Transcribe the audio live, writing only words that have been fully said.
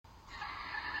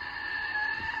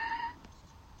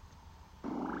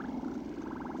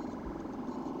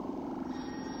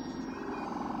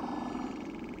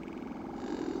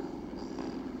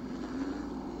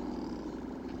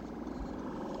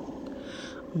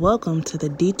Welcome to the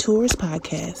Detours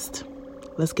Podcast.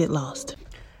 Let's get lost.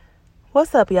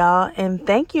 What's up, y'all? And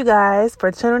thank you guys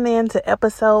for tuning in to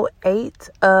episode 8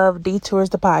 of Detours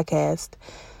the Podcast.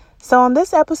 So on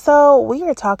this episode, we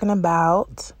are talking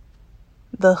about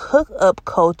the hookup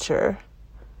culture.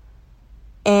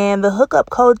 And the hookup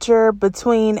culture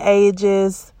between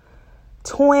ages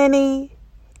 20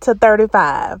 to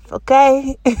 35,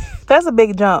 okay? That's a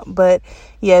big jump, but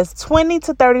yes, 20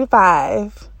 to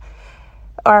 35.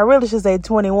 Or I really should say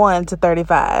 21 to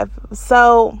 35.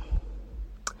 So,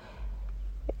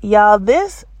 y'all,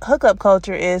 this hookup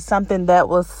culture is something that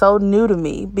was so new to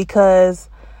me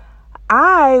because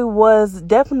I was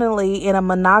definitely in a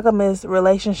monogamous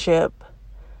relationship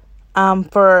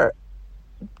for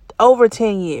over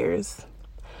 10 years.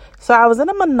 So I was in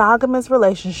a monogamous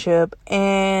relationship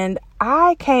and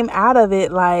I came out of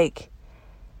it like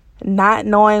not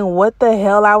knowing what the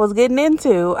hell I was getting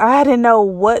into. I didn't know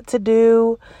what to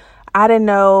do. I didn't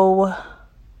know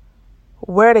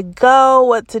where to go,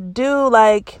 what to do.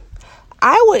 Like,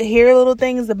 I would hear little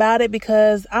things about it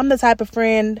because I'm the type of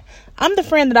friend, I'm the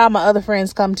friend that all my other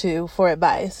friends come to for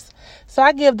advice. So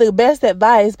I give the best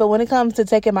advice, but when it comes to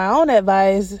taking my own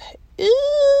advice,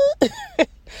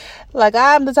 like,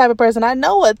 I'm the type of person, I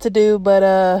know what to do, but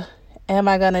am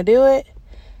I gonna do it?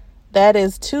 That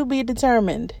is to be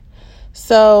determined.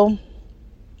 So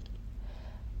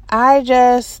I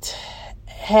just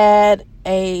had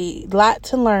a lot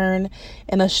to learn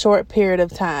in a short period of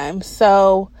time.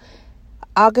 So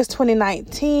August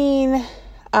 2019,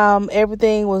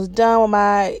 everything was done with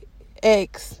my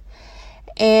ex,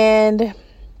 and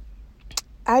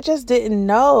I just didn't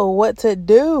know what to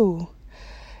do.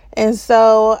 And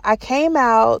so I came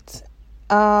out,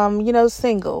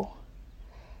 single.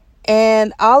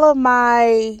 And all of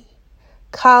my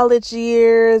college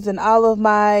years and all of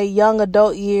my young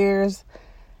adult years,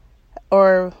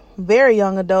 or very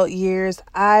young adult years,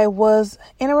 I was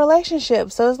in a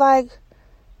relationship. So it's like,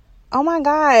 oh my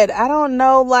God, I don't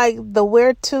know like the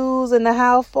where to's and the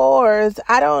how fors.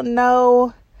 I don't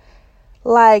know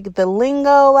like the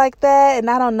lingo like that. And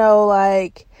I don't know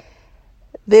like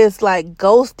this like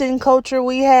ghosting culture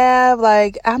we have.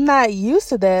 Like, I'm not used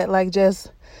to that. Like,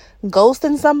 just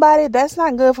ghosting somebody, that's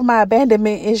not good for my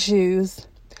abandonment issues.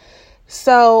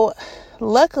 So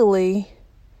luckily,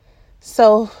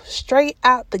 straight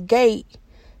out the gate,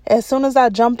 as soon as I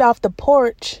jumped off the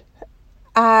porch,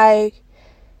 like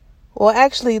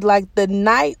the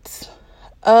nights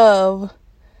of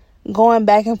going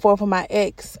back and forth with my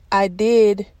ex, I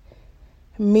did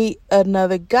meet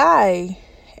another guy,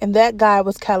 and that guy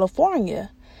was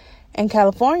California. And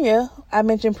California, I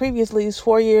mentioned previously, is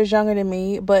 4 years younger than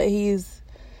me, but he's,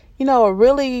 a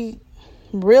really,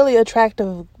 really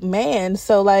attractive man.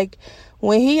 So like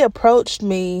when he approached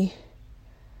me,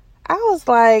 I was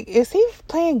like, is he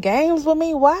playing games with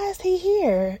me? Why is he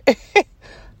here?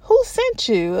 Who sent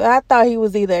you? I thought he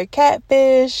was either a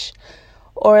catfish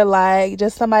or like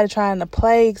just somebody trying to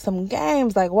play some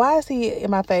games. Like, why is he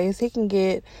in my face? He can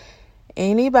get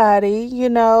anybody,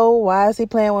 why is he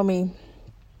playing with me?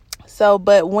 So,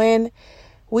 but when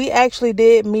we actually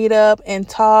did meet up and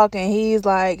talk, and he's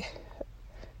like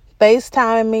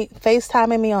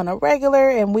FaceTiming me on a regular,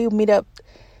 and we meet up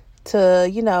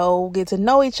to, get to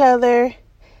know each other.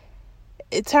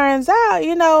 It turns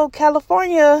out,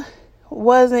 California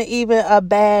wasn't even a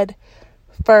bad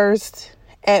first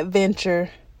adventure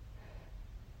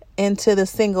into the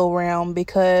single realm,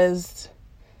 because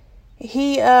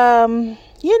he,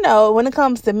 when it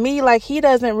comes to me, like,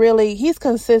 he's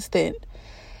consistent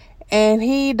and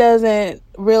he doesn't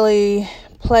really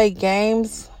play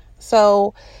games.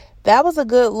 So that was a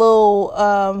good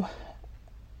little,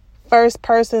 first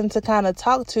person to kind of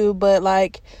talk to. But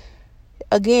like,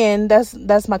 again,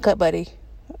 that's my cut buddy.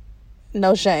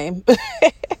 No shame.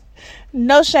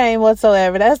 No shame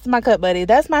whatsoever. That's my cut buddy.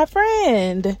 That's my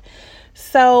friend.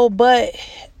 So, but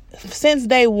since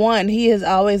day one, he has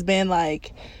always been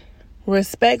like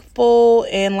respectful,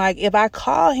 and like if I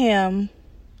call him,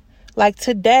 like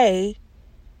today,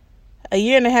 a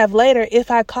year and a half later, if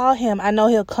I call him, I know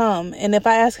he'll come. And if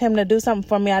I ask him to do something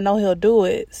for me, I know he'll do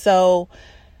it. So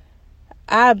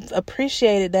I've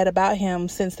appreciated that about him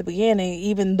since the beginning,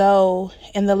 even though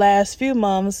in the last few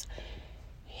months,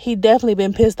 he definitely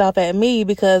been pissed off at me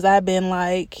because I've been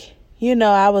like,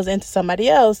 I was into somebody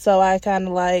else. So I kind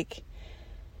of like,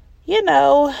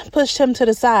 pushed him to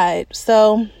the side.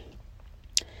 So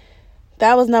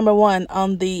that was number one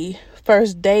on the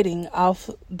first dating off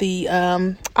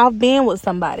being with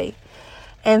somebody.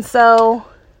 And so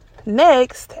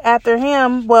next, after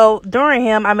him, during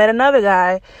him, I met another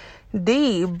guy,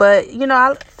 D. But,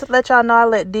 I to let y'all know I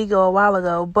let D go a while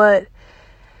ago. But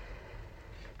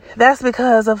that's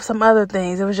because of some other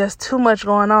things. It was just too much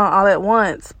going on all at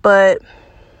once. But,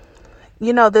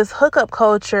 this hookup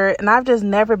culture, and I've just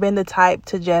never been the type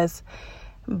to just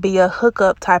be a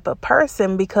hookup type of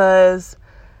person, because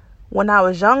when I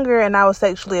was younger and I was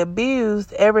sexually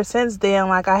abused, ever since then,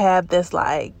 like, I have this,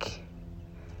 like,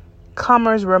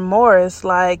 comer's remorse.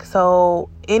 Like, so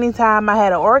anytime I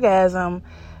had an orgasm,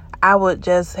 I would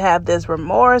just have this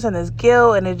remorse and this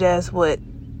guilt, and it just would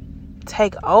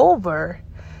take over.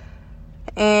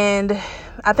 And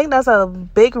I think that's a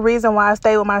big reason why I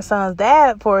stayed with my son's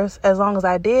dad for as long as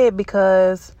I did,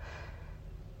 because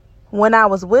when I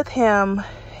was with him,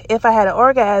 if I had an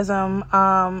orgasm,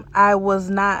 I was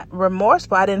not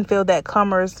remorseful. I didn't feel that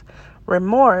comer's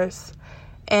remorse.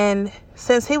 And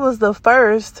since he was the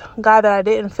first guy that I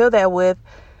didn't feel that with,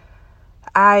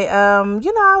 I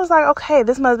was like, okay,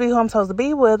 this must be who I'm supposed to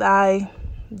be with.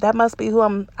 That must be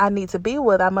who I need to be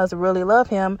with. I must really love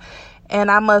him. And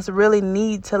I must really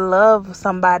need to love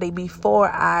somebody before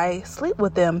I sleep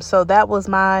with them. So that was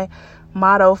my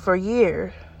motto for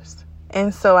years.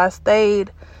 And so I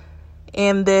stayed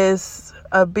in this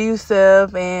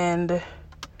abusive and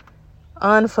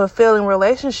unfulfilling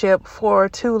relationship for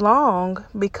too long,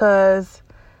 because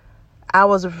I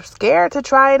was scared to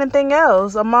try anything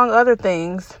else, among other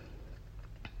things.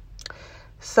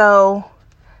 So,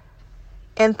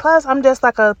 and plus, I'm just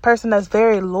like a person that's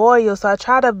very loyal. So I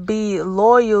try to be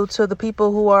loyal to the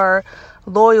people who are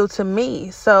loyal to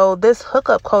me. So this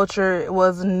hookup culture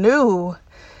was new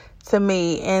to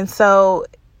me. And so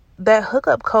that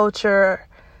hookup culture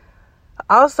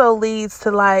also leads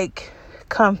to, like,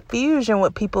 confusion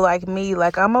with people like me.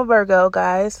 Like, I'm a Virgo,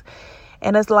 guys.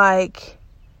 And it's like,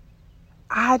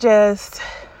 I just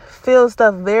feel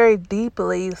stuff very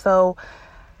deeply. So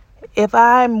if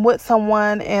I'm with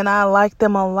someone and I like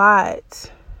them a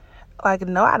lot, like,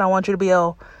 no, I don't want you to be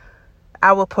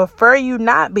I would prefer you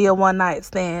not be a one night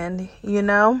stand,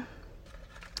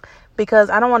 because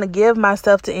I don't want to give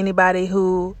myself to anybody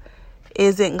who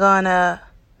isn't gonna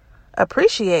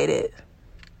appreciate it.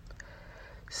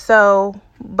 So,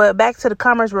 but back to the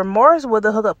comer's remorse with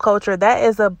the hookup culture, that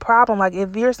is a problem. Like,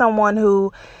 if you're someone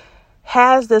who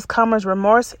has this comer's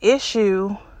remorse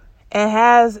issue and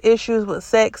has issues with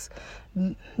sex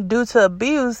due to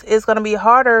abuse, it's going to be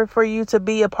harder for you to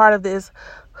be a part of this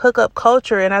hookup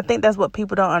culture. And I think that's what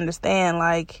people don't understand.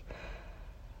 Like,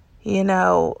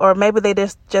 or maybe they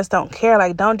just don't care.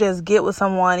 Like, don't just get with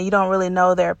someone. You don't really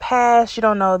know their past. You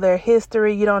don't know their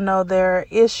history. You don't know their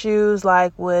issues,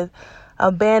 like with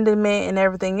abandonment and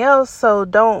everything else. So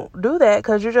don't do that,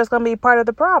 because you're just going to be part of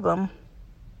the problem.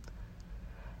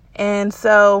 And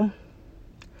so,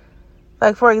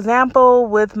 like, for example,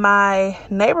 with my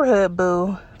neighborhood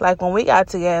boo, like, when we got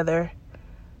together,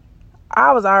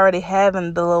 I was already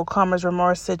having the little comer's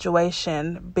remorse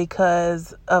situation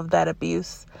because of that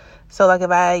abuse. So, like, if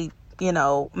I,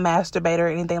 masturbate or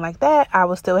anything like that, I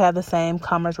would still have the same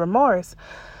comer's remorse.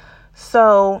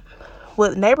 So,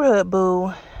 with neighborhood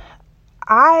boo,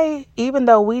 even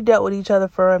though we dealt with each other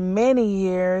for many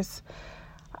years,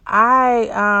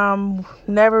 I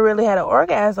never really had an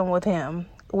orgasm with him,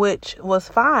 which was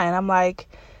fine. I'm like,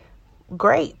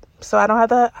 great. So I don't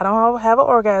have an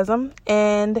orgasm,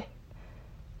 and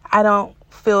I don't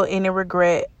feel any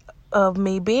regret of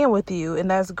me being with you, and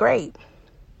that's great.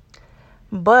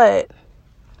 But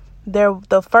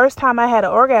the first time I had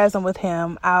an orgasm with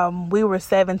him, we were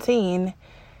 17,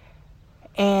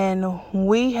 and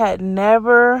I had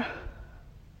never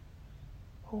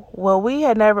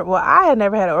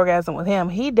had an orgasm with him.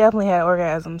 He definitely had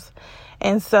orgasms.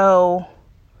 And so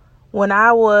when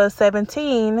I was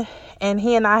 17 and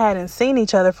he and I hadn't seen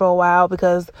each other for a while,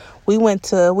 because we were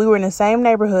in the same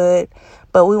neighborhood,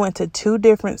 but we went to two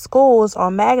different schools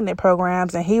on magnet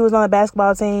programs, and he was on the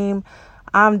basketball team.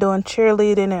 I'm doing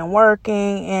cheerleading and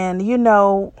working. And,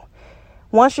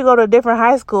 once you go to a different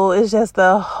high school, it's just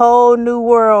a whole new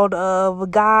world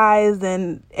of guys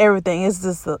and everything.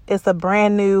 It's a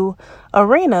brand new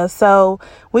arena. So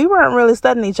we weren't really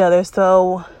studying each other.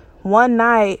 So one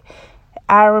night,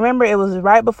 I remember it was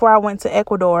right before I went to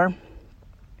Ecuador,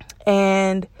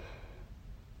 and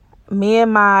me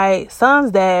and my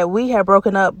son's dad, we had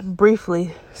broken up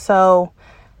briefly. So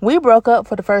we broke up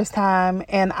for the first time,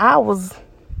 and I was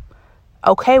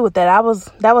okay with that.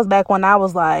 That was back when I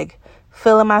was like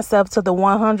feeling myself to the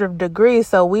 100th degree.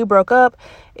 So we broke up,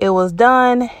 it was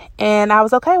done, and I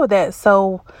was okay with that.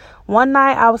 So one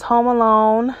night I was home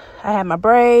alone. I had my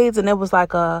braids, and it was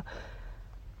like a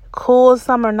cool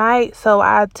summer night. So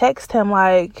I text him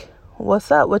like,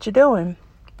 "What's up? What you doing?"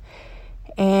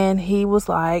 And he was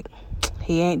like,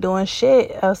 he ain't doing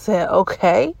shit. I said,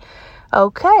 okay,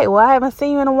 well, I haven't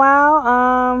seen you in a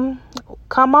while.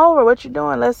 Come over. What you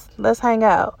doing? Let's hang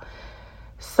out.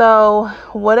 So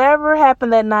whatever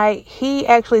happened that night, he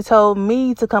actually told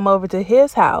me to come over to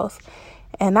his house.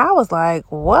 And I was like,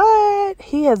 what?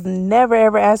 He has never,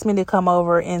 ever asked me to come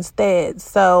over instead.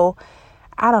 So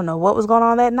I don't know what was going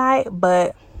on that night,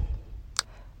 but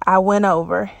I went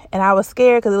over and I was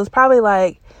scared because it was probably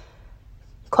like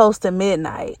close to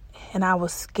midnight. And I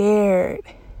was scared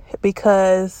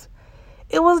because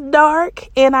it was dark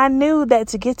and I knew that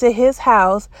to get to his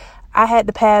house, I had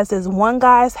to pass this one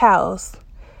guy's house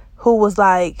who was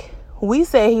like, we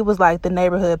said he was like the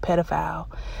neighborhood pedophile.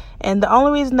 And the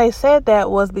only reason they said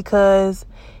that was because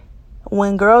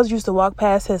when girls used to walk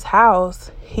past his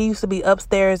house, he used to be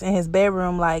upstairs in his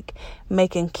bedroom, like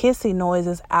making kissing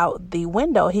noises out the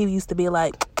window. He used to be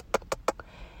like,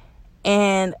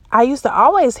 and I used to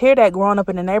always hear that growing up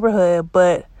in the neighborhood.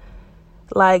 But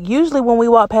like usually when we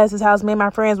walk past his house, me and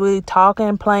my friends, we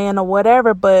talking, playing or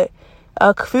whatever. But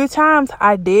a few times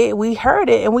we heard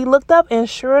it and we looked up and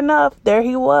sure enough, there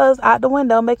he was out the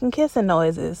window making kissing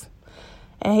noises.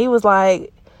 And he was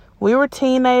like, we were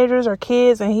teenagers or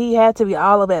kids and he had to be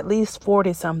all of at least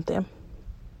 40 something.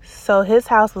 So his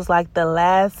house was like the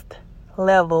last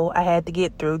level I had to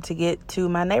get through to get to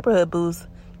my neighborhood boo's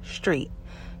street.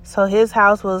 So his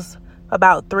house was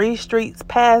about 3 streets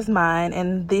past mine,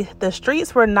 and the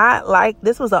streets were not like,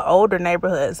 this was an older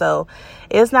neighborhood, so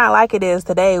it's not like it is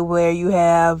today where you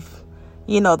have,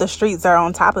 the streets are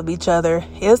on top of each other.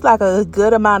 It's like a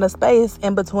good amount of space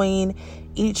in between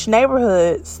each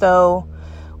neighborhood. So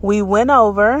I went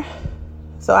over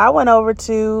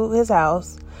to his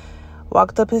house,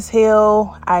 walked up his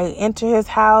hill, I entered his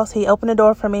house, he opened the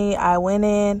door for me, I went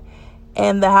in,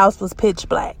 and the house was pitch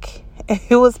black.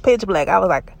 It was pitch black. I was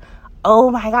like,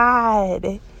 oh my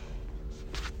God,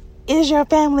 is your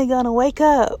family gonna wake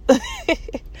up?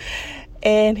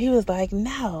 And he was like,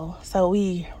 no. So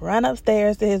we run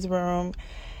upstairs to his room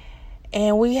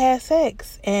and we had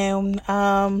sex. And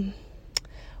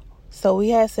so we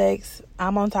had sex.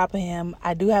 I'm on top of him.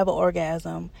 I do have an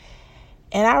orgasm.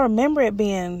 And I remember it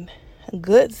being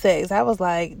good sex. I was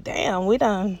like, damn,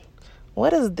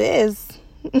 what is this?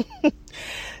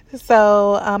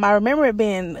 So I remember it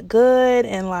being good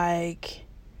and like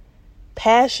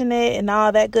passionate and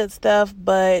all that good stuff,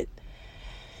 but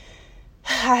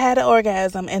I had an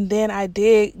orgasm and then I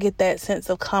did get that sense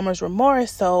of commerce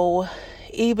remorse. So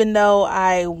even though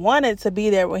I wanted to be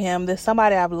there with him, there's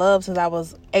somebody I've loved since I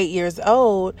was 8 years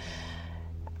old,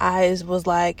 I was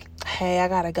like, hey, I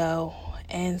gotta go.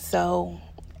 And so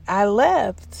I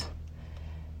left.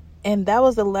 And that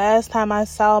was the last time I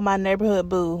saw my neighborhood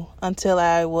boo until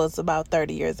I was about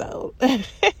 30 years old. I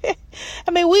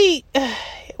mean, we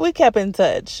kept in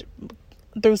touch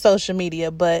through social media,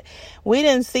 but we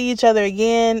didn't see each other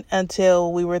again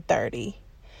until we were 30.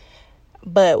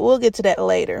 But we'll get to that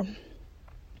later.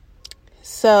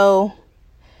 So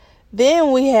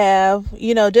then we have,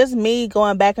 just me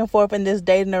going back and forth in this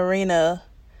dating arena.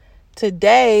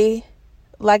 Today,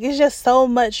 like, it's just so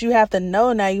much you have to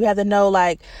know now. You have to know,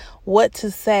 like, what to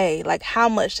say, like how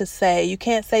much to say. You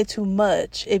can't say too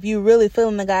much. If you really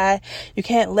feeling the guy, you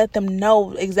can't let them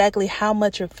know exactly how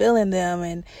much you're feeling them.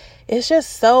 And it's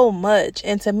just so much.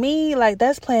 And to me, like,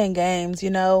 that's playing games,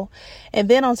 And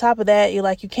then on top of that,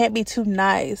 you can't be too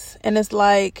nice. And it's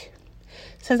like,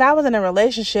 since I was in a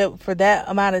relationship for that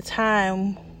amount of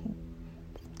time,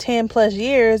 10 plus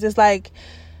years, it's like,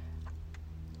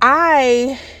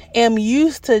 I am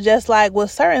used to just like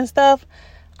with certain stuff,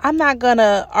 I'm not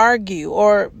gonna argue.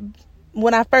 Or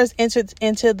when I first entered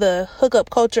into the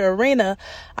hookup culture arena,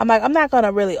 I'm like, I'm not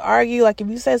gonna really argue. Like, if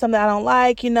you say something I don't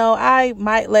like, I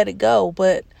might let it go,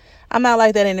 but I'm not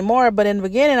like that anymore. But in the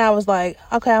beginning, I was like,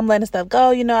 okay, I'm letting stuff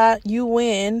go. You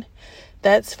win.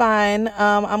 That's fine.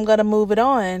 I'm gonna move it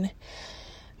on.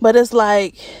 But it's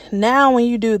like, now when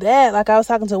you do that, like I was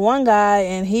talking to one guy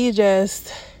and he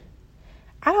just,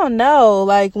 I don't know,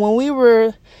 like when we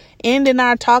were ending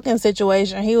our talking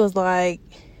situation, he was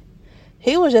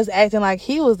just acting like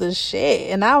he was the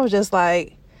shit. And I was just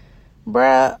like,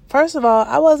 bruh, first of all,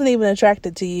 I wasn't even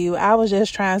attracted to you. I was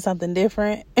just trying something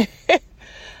different.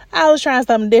 I was trying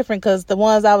something different because the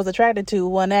ones I was attracted to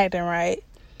weren't acting right.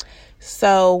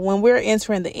 So when we're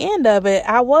entering the end of it,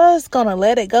 I was going to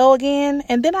let it go again.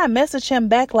 And then I messaged him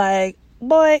back like,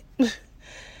 boy,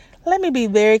 let me be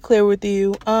very clear with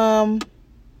you.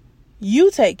 You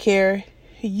take care.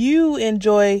 You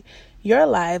enjoy your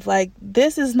life. Like,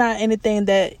 this is not anything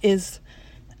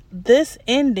this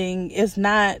ending is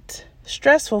not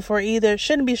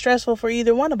shouldn't be stressful for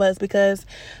either one of us, because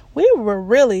we were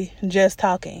really just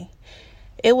talking.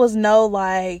 It was no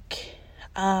like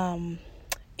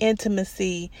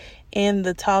intimacy in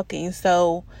the talking.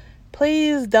 So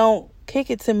please don't kick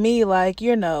it to me like,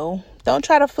 don't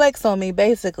try to flex on me,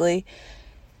 basically.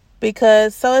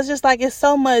 Because so it's just like, it's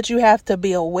so much you have to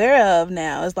be aware of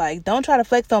now. It's like, don't try to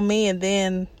flex on me and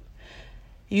then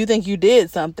you think you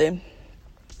did something.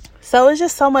 So it's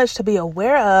just so much to be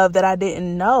aware of that I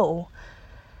didn't know.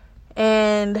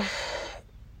 And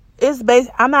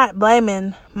I'm not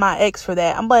blaming my ex for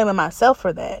that. I'm blaming myself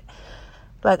for that.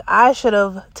 Like, I should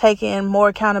have taken more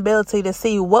accountability to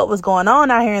see what was going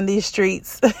on out here in these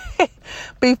streets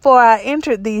before I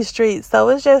entered these streets. So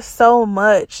it's just so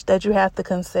much that you have to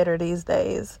consider these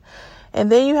days.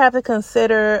 And then you have to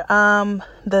consider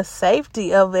the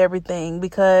safety of everything,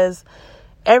 because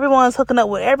everyone's hooking up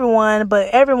with everyone, but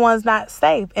everyone's not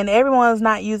safe and everyone's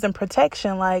not using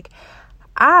protection. Like,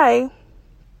 I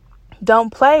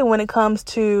don't play when it comes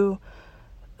to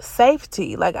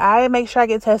safety. Like, I make sure I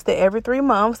get tested every 3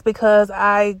 months because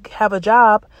I have a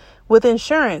job with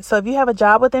insurance. So if you have a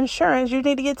job with insurance, you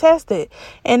need to get tested.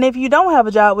 And if you don't have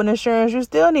a job with insurance, you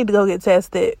still need to go get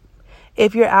tested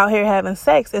if you're out here having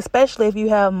sex, especially if you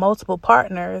have multiple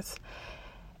partners.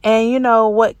 And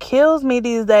what kills me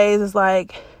these days is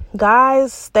like,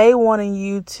 guys stay wanting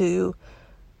you to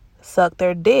suck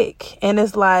their dick. And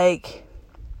it's like,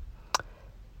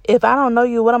 if I don't know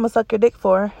you, what I'm gonna suck your dick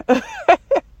for?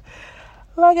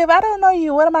 Like, if I don't know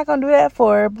you, what am I gonna do that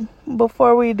for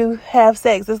before we do have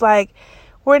sex? It's like,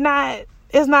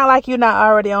 it's not like you're not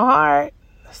already on hard.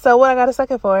 So what I gotta suck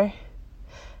it for?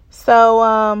 So,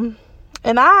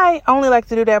 and I only like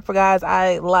to do that for guys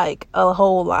I like a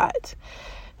whole lot.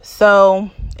 So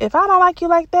if I don't like you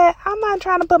like that, I'm not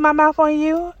trying to put my mouth on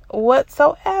you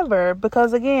whatsoever,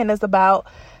 because again, it's about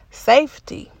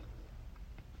safety.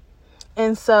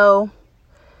 And so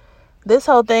this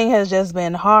whole thing has just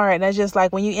been hard. And it's just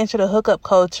like, when you enter the hookup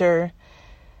culture,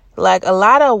 like, a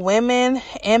lot of women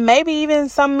and maybe even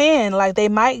some men, like, they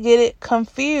might get it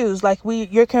confused. Like,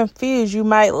 you're confused. You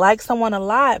might like someone a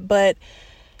lot, but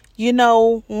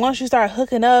once you start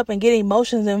hooking up and getting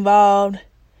emotions involved,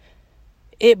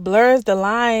 it blurs the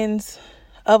lines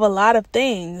of a lot of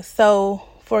things. So,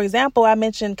 for example, I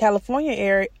mentioned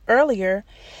California earlier,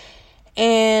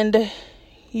 and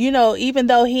even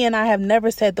though he and I have never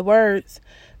said the words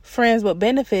friends with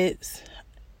benefits,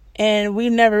 and we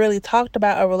never really talked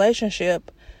about a relationship,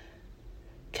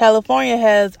 California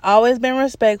has always been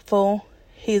respectful.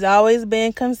 He's always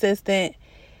been consistent.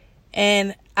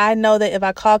 And I know that if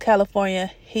I call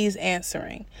California, he's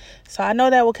answering. So I know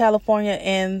that with California,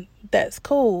 and that's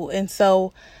cool. And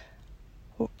so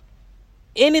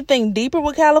anything deeper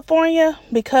with California,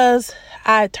 because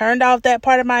I turned off that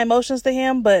part of my emotions to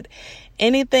him, but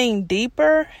anything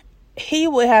deeper, he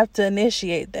would have to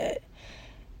initiate that.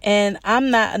 And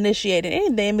I'm not initiating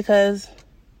anything, because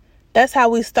that's how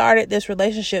we started this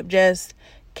relationship, just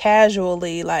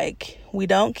casually. Like, we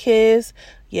don't kiss.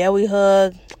 Yeah, we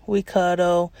hug, we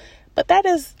cuddle, but that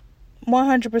is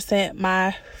 100%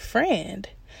 my friend.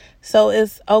 So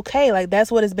it's okay. Like,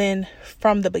 that's what it's been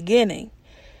from the beginning.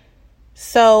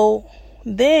 So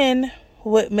then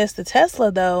with Mr. Tesla,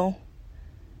 though,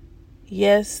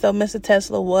 yes, so Mr.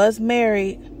 Tesla was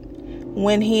married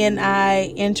when he and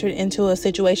I entered into a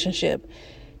situationship.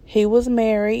 He was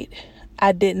married.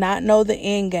 I did not know the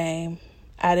end game.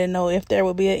 I didn't know if there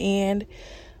would be an end,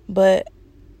 but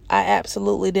I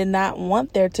absolutely did not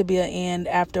want there to be an end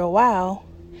after a while.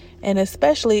 And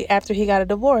especially after he got a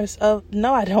divorce.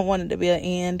 No, I don't want it to be an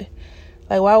end.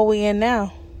 Like, why would we end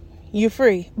now? You're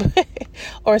free.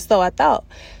 Or so I thought.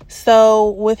 So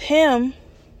with him,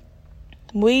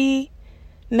 we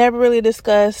never really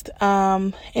discussed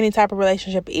any type of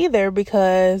relationship either,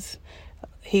 because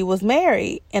he was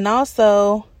married. And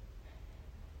also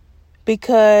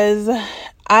because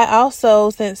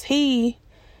since he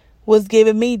was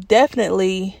giving me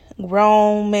definitely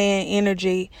grown man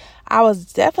energy, I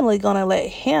was definitely going to let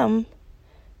him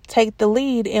take the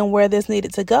lead in where this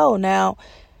needed to go. Now,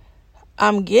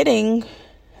 I'm getting,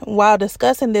 while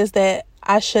discussing this, that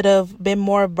I should have been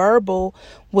more verbal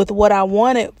with what I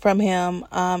wanted from him.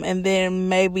 And then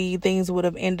maybe things would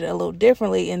have ended a little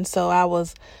differently. And so I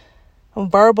was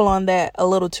verbal on that a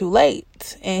little too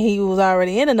late. And he was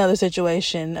already in another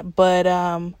situation. But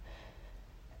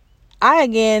I,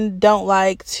 again, don't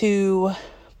like to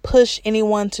push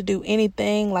anyone to do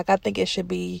anything. Like, I think it should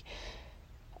be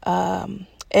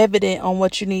evident on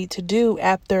what you need to do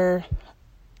after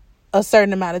a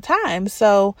certain amount of time.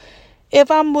 So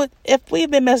if we've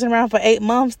been messing around for 8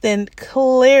 months, then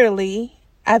clearly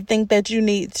I think that you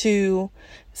need to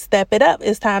step it up.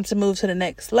 It's time to move to the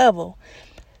next level.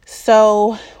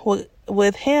 So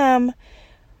with him,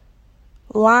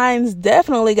 lines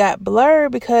definitely got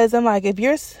blurred, because I'm like,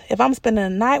 if I'm spending a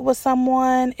night with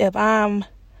someone, if I'm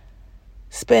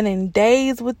spending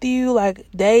days with you, like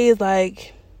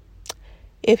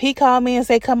if he called me and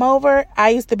say come over, I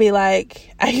used to be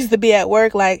at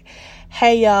work like,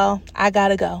 hey y'all, I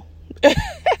gotta go.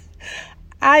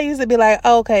 I used to be like,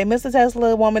 okay, Mr.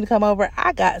 Tesla want me to come over,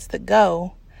 I got to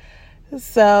go.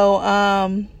 So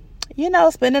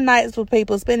spending nights with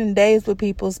people, spending days with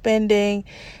people, spending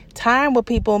time with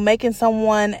people, making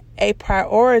someone a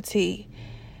priority,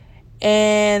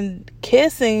 and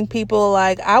kissing people.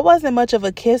 Like, I wasn't much of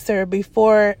a kisser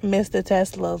before Mr.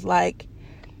 Tesla. Like,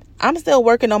 I'm still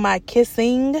working on my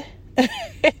kissing.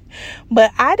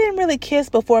 But I didn't really kiss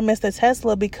before Mr.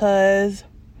 Tesla because,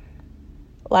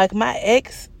 like, my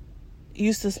ex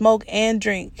used to smoke and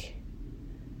drink.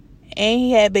 And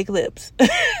he had big lips.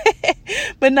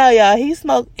 But no, y'all, he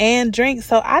smoked and drank.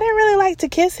 So I didn't really like to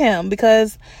kiss him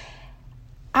because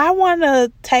I want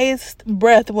to taste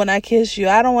breath when I kiss you.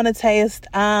 I don't want to taste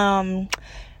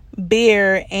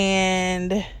beer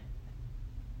and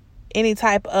any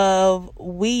type of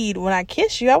weed when I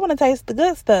kiss you. I want to taste the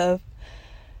good stuff.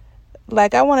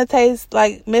 Like, I want to taste,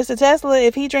 like, Mr. Tesla,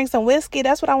 if he drinks some whiskey,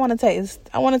 that's what I want to taste.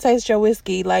 I want to taste your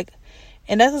whiskey. Like,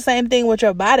 and that's the same thing with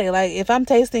your body. Like, if I'm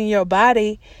tasting your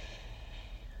body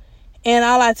and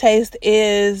all I taste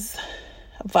is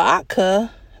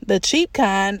vodka, the cheap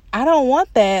kind, I don't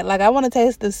want that. Like, I want to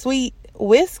taste the sweet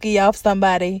whiskey off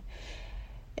somebody.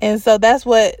 And so that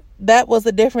was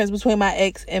the difference between my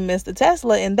ex and Mr.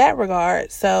 Tesla in that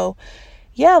regard. So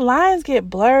yeah, lines get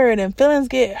blurred and feelings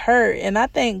get hurt. And I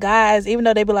think guys, even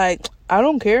though they be like, I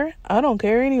don't care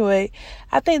anyway,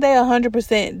 I think they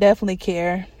 100% definitely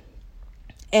care.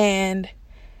 And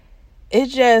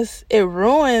it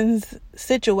ruins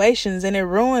situations and it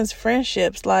ruins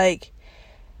friendships. Like,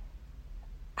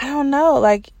 I don't know,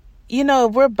 like,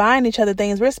 if we're buying each other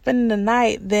things, we're spending the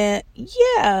night, then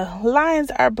yeah, lines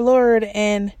are blurred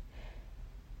and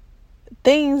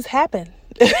things happen.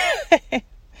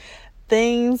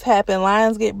 Things happen.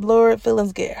 Lines get blurred,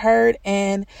 feelings get hurt,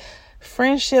 and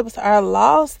friendships are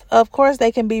lost. Of course,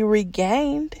 they can be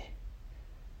regained,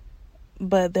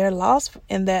 but they're lost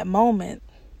in that moment.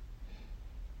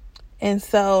 And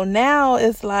so now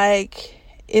it's like,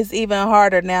 it's even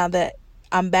harder now that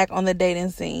I'm back on the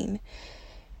dating scene,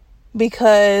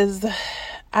 because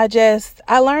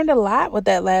I learned a lot with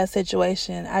that last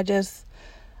situation. I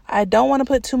don't want to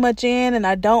put too much in, and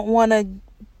I don't want to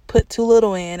put too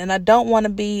little in, and I don't want to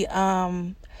be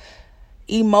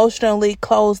emotionally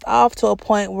closed off to a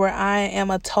point where I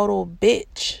am a total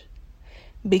bitch,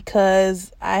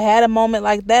 because I had a moment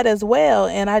like that as well,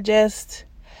 and I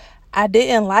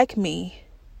didn't like me,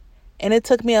 and it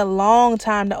took me a long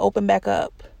time to open back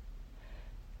up.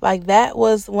 Like, that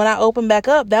was when I opened back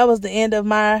up, that was the end of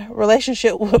my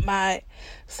relationship with my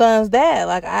son's dad.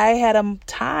 Like, I had a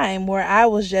time where I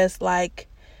was just like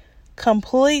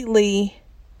completely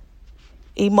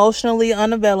emotionally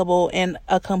unavailable and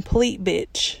a complete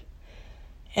bitch.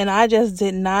 And I just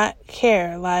did not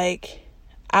care. Like,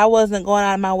 I wasn't going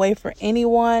out of my way for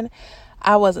anyone.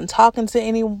 I wasn't talking to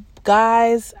any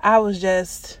guys. I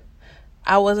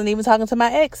wasn't even talking to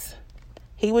my ex.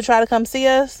 He would try to come see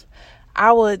us.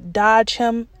 I would dodge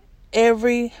him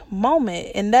every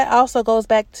moment. And that also goes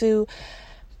back to,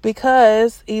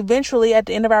 because eventually at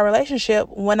the end of our relationship,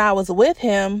 when I was with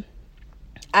him,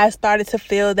 I started to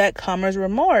feel that comer's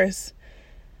remorse.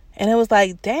 And it was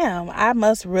like, damn, I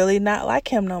must really not like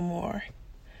him no more.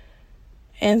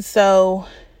 And so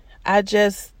I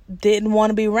just didn't want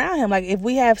to be around him. Like, if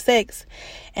we have sex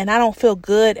and I don't feel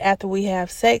good after we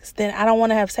have sex, then I don't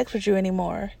want to have sex with you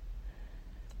anymore.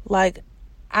 Like,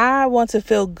 I want to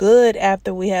feel good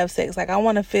after we have sex. Like, I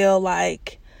want to feel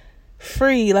like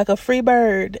free, like a free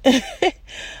bird.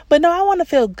 But no, I want to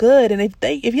feel good. And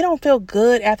if you don't feel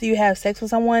good after you have sex with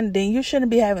someone, then you shouldn't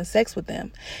be having sex with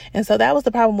them. And so that was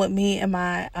the problem with me and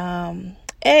my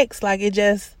ex. Like, it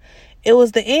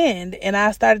was the end, and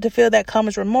I started to feel that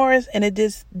comer's remorse, and it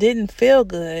just didn't feel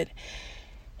good.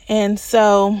 And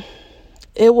so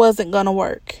it wasn't gonna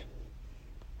work.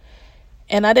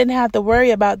 And I didn't have to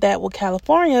worry about that with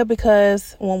California,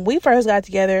 because when we first got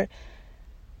together,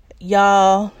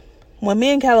 y'all, when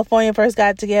me and California first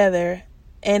got together,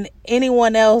 and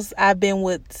anyone else I've been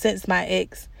with since my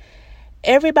ex,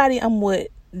 everybody I'm with,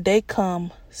 they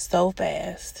come so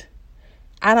fast.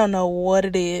 I don't know what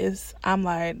it is. I'm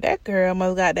like, that girl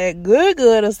must got that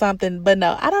good or something. But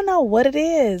no, I don't know what it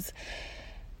is.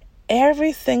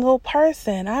 every single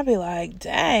person. I'd be like,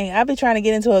 dang, I'd be trying to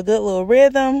get into a good little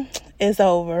rhythm. It's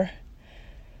over.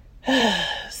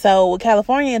 So with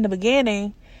California in the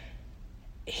beginning,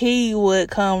 he would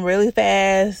come really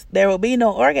fast. There would be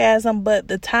no orgasm, but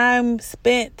the time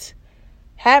spent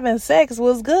having sex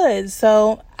was good.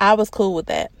 So I was cool with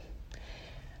that.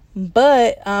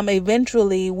 But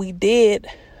eventually we did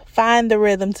find the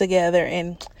rhythm together,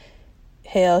 and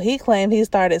hell, he claimed he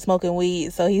started smoking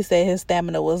weed, so he said his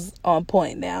stamina was on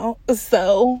point now.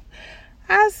 So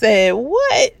I said,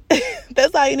 what?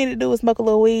 That's all you need to do is smoke a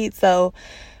little weed. So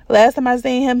last time I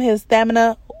seen him, his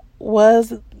stamina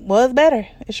was better.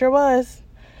 It sure was.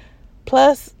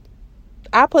 Plus,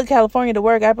 I put California to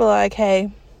work. I be like,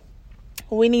 hey,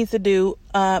 we need to do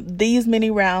these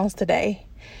many rounds today.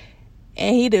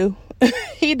 And he do.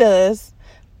 He does.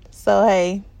 So,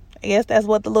 hey, I guess that's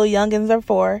what the little youngins are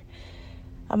for.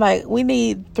 I'm like, we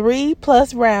need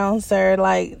 3+ rounds, sir.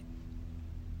 Like,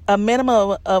 a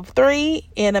minimum of 3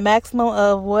 and a maximum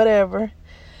of whatever.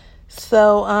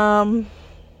 So,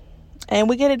 and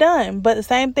we get it done. But the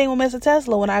same thing with Mr.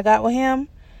 Tesla. When I got with him,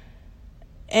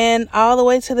 and all the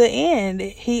way to the end,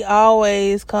 he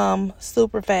always come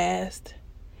super fast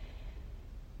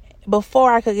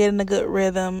before I could get in a good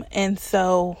rhythm. And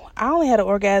so I only had an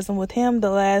orgasm with him the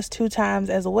last 2 times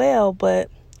as well. But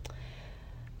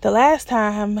the last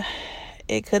time,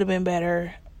 it could have been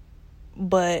better.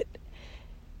 But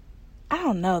I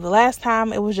don't know. The last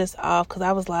time, it was just off because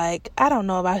I was like, I don't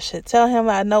know if I should tell him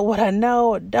I know what I know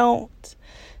or don't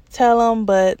tell him.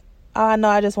 But all I know,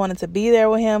 I just wanted to be there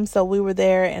with him. So we were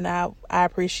there, and I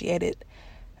appreciated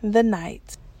the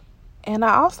night. And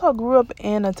I also grew up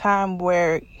in a time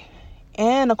where,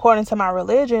 and according to my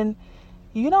religion,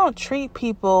 you don't treat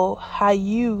people how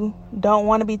you don't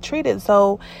want to be treated.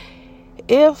 So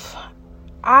if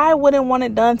I wouldn't want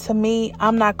it done to me,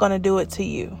 I'm not going to do it to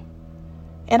you.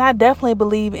 And I definitely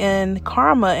believe in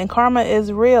karma, and karma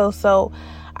is real. So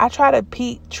I try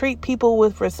to treat people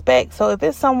with respect. So if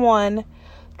it's someone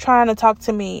trying to talk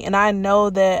to me and I know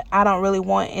that I don't really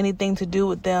want anything to do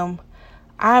with them,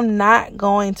 I'm not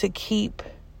going to keep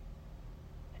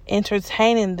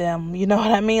entertaining them. You know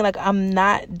what I mean? Like, I'm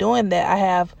not doing that. I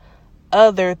have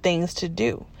other things to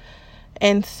do.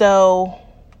 And so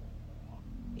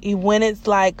when it's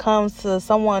like comes to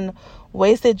someone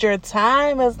wasted your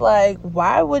time, it's like,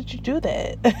 why would you do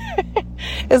that?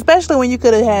 Especially when you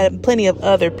could have had plenty of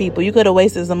other people. You could have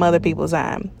wasted some other people's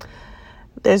time.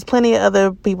 There's plenty of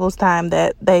other people's time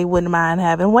that they wouldn't mind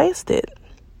having wasted.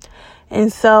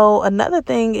 And so another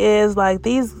thing is, like,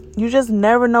 you just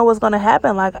never know what's going to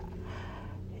happen. Like,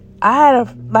 I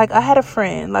had a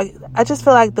friend. Like, I just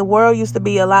feel like the world used to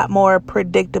be a lot more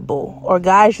predictable, or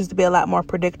guys used to be a lot more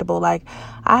predictable. Like,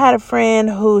 I had a friend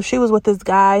who, she was with this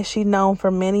guy she'd known for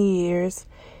many years,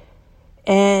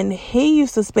 and he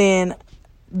used to spend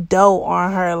dough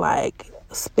on her, like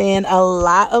spend a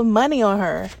lot of money on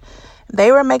her.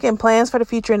 They were making plans for the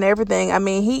future and everything. I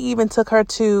mean, he even took her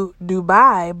to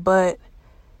Dubai, but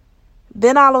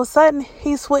then all of a sudden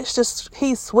he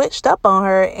switched up on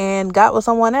her and got with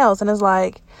someone else. And it's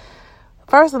like,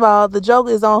 first of all, the joke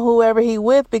is on whoever he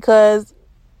with, because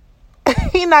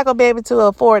he's not gonna be able to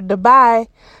afford Dubai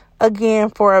again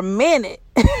for a minute.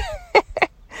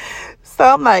 So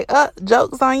I'm like,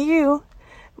 joke's on you.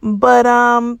 But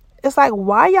it's like,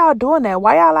 why y'all doing that?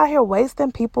 Why y'all out here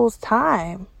wasting people's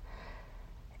time?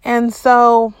 And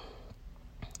so,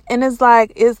 and it's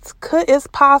like, it's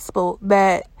possible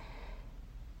that,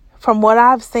 from what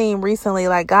I've seen recently,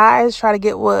 like, guys try to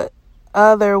get with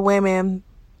other women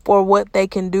for what they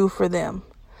can do for them.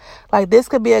 Like, this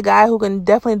could be a guy who can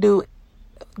definitely do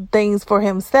things for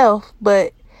himself,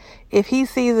 but if he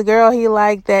sees a girl he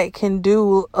like that can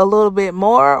do a little bit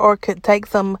more or could take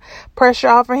some pressure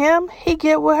off of him, he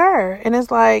get with her. And it's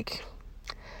like,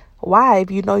 why, if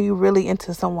you know you really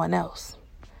into someone else?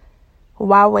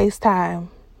 Why waste time?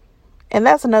 And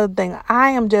that's another thing.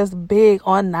 I am just big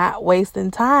on not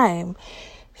wasting time.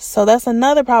 So that's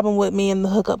another problem with me in the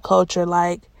hookup culture.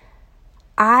 Like,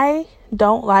 I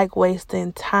don't like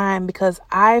wasting time, because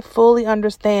I fully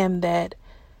understand that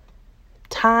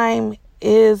time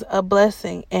is a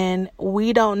blessing and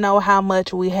we don't know how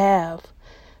much we have.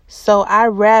 So I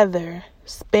rather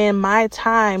spend my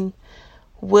time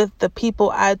with the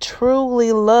people I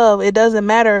truly love. It doesn't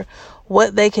matter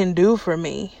what they can do for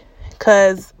me,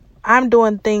 because I'm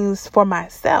doing things for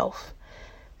myself.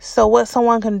 So what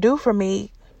someone can do for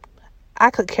me, I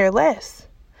could care less.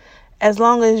 As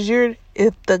long as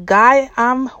if the guy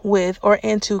I'm with or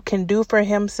into can do for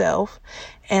himself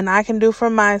and I can do for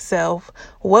myself,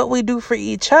 what we do for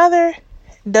each other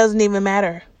doesn't even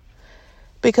matter.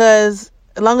 Because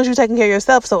as long as you're taking care of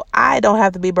yourself, so I don't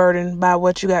have to be burdened by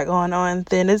what you got going on,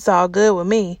 then it's all good with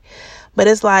me. But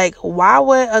it's like, why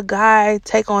would a guy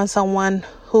take on someone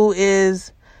who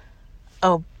is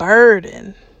a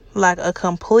burden, like a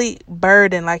complete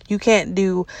burden? Like, you can't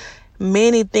do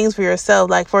many things for yourself.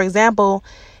 Like, for example,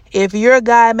 if you're a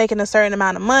guy making a certain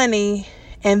amount of money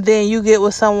and then you get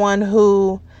with someone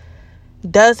who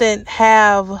doesn't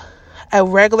have a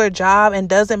regular job and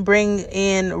doesn't bring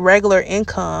in regular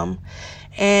income,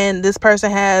 and this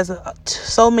person has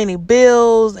so many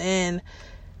bills and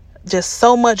just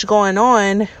so much going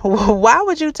on, why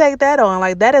would you take that on?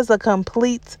 Like, that is a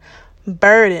complete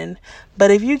burden.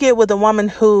 But if you get with a woman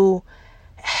who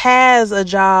has a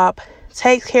job,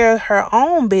 takes care of her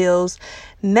own bills,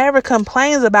 never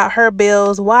complains about her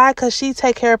bills. Why? Because she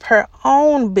take care of her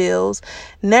own bills,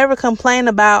 never complain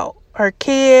about her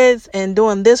kids and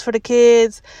doing this for the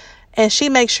kids, and she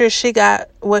makes sure she got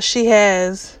what she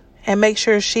has and make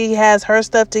sure she has her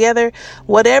stuff together.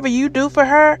 Whatever you do for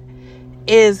her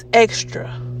is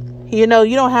extra. You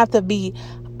don't have to be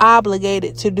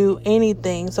obligated to do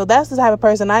anything. So that's the type of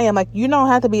person I am. Like, you don't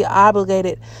have to be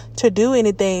obligated to do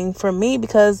anything for me,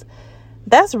 because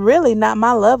that's really not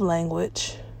my love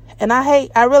language. And I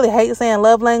really hate saying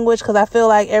love language, because I feel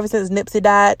like ever since Nipsey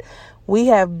died, we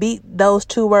have beat those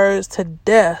two words to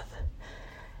death.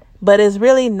 But it's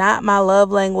really not my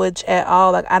love language at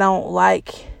all. Like, I don't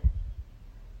like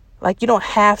you don't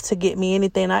have to get me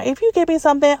anything. Now, if you give me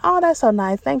something, oh, that's so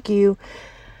nice, thank you.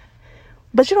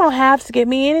 But you don't have to get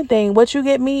me anything. What you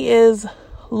get me is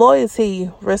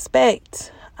loyalty,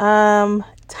 respect,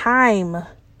 time.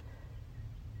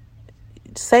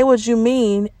 Say what you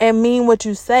mean and mean what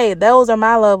you say. Those are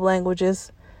my love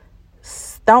languages.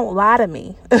 Don't lie to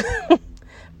me.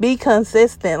 Be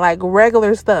consistent, like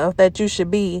regular stuff that you should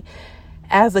be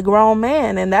as a grown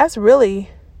man. And that's really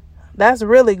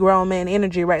grown man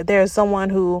energy right there. Someone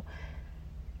who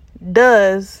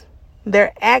does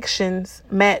their actions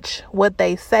match what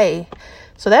they say.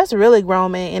 So that's really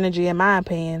grown man energy, in my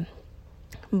opinion.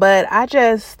 But I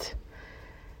just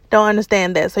don't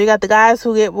understand that. So you got the guys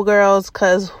who get with girls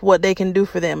because what they can do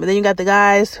for them. But then you got the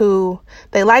guys who,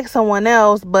 they like someone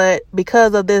else, but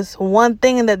because of this one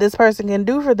thing that this person can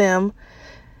do for them,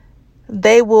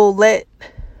 they will let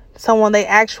someone they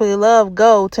actually love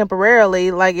go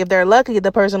temporarily. Like, if they're lucky,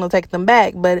 the person will take them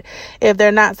back. But if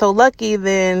they're not so lucky,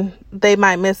 then they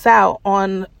might miss out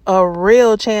on a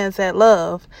real chance at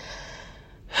love.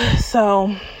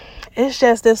 So it's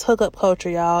just this hookup culture,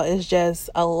 y'all. It's just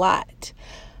a lot.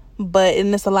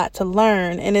 And it's a lot to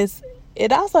learn. And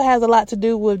it also has a lot to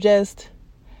do with just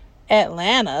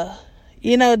Atlanta.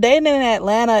 Dating in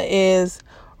Atlanta is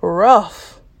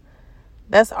rough.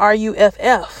 That's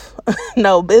RUFF.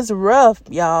 No, it's rough,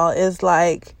 y'all. It's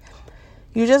like,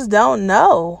 you just don't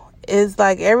know. It's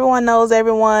like everyone knows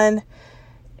everyone.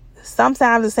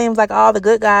 Sometimes it seems like all the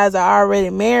good guys are already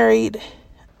married.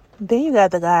 Then you got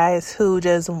the guys who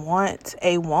just want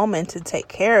a woman to take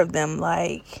care of them.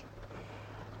 Like,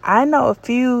 I know a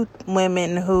few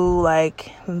women who,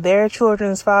 like, their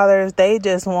children's fathers, they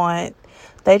just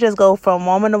go from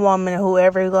woman to woman,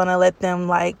 whoever is going to let them,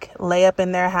 like, lay up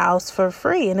in their house for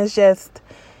free. And it's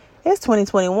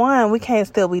 2021. We can't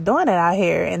still be doing it out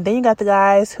here. And then you got the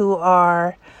guys who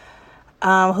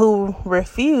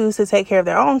refuse to take care of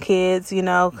their own kids,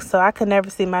 So I could never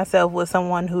see myself with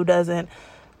someone who doesn't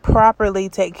properly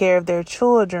take care of their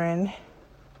children,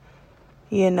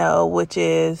 which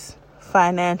is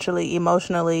financially,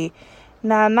 emotionally.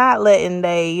 Now, not letting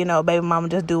baby mama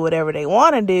just do whatever they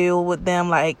want to do with them,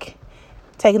 like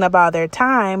taking up all their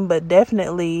time, but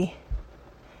definitely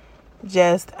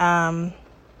just, doing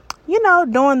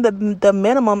the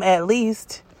minimum at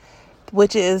least,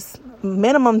 which is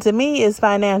minimum to me is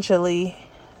financially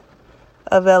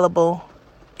available.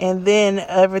 And then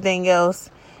everything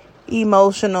else,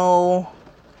 emotional,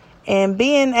 and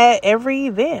being at every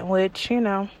event, which,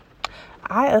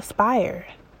 I aspire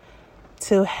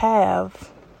to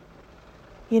have,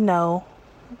 a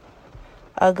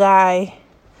guy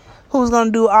who's going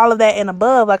to do all of that and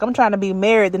above. Like, I'm trying to be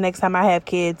married the next time I have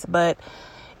kids. But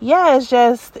yeah,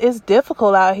 it's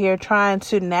difficult out here trying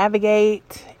to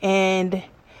navigate and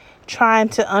trying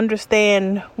to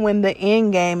understand when the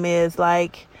end game is.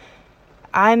 Like,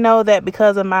 I know that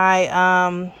because of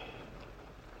my,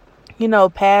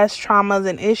 past traumas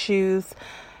and issues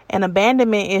and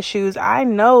abandonment issues, I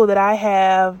know that I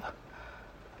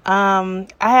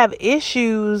have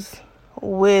issues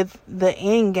with the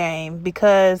end game,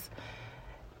 because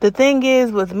the thing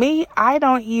is with me, I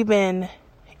don't even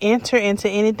enter into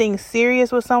anything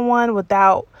serious with someone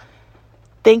without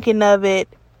thinking of it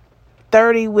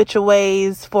 30 which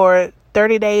ways for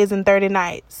 30 days and 30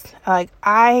 nights. Like,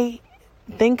 I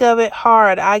think of it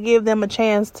hard. I give them a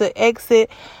chance to exit.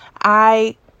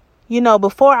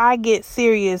 Before I get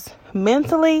serious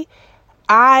mentally,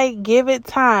 I give it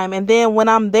time. And then when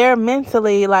I'm there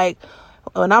mentally, like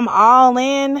when I'm all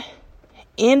in,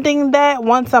 ending that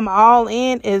once I'm all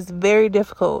in is very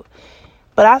difficult.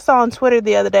 But I saw on Twitter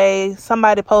the other day,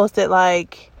 somebody posted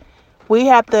like, we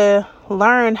have to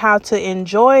learn how to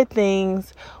enjoy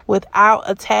things without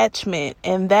attachment.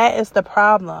 And that is the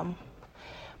problem.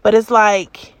 But it's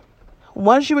like,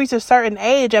 once you reach a certain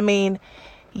age, I mean,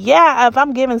 yeah, if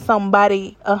I'm giving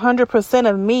somebody 100%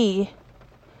 of me,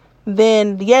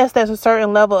 then yes, there's a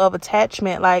certain level of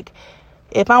attachment. Like,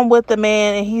 if I'm with the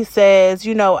man and he says,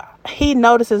 he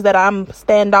notices that I'm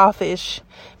standoffish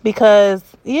because,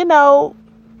 you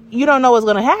don't know what's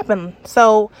going to happen.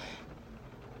 So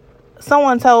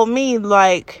someone told me,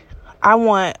 like, I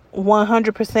want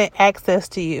 100% access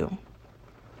to you.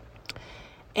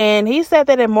 And he said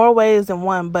that in more ways than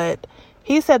one, but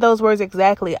he said those words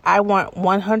exactly. I want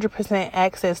 100%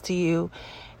 access to you.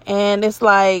 And it's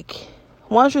like,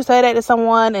 once you say that to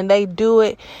someone and they do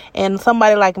it, and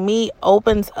somebody like me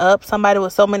opens up, somebody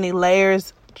with so many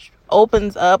layers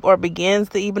opens up or begins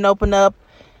to even open up,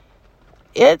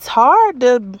 it's hard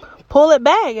to pull it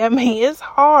back. I mean, it's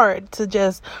hard to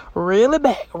just reel it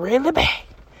back.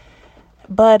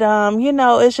 But,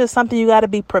 it's just something you got to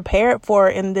be prepared for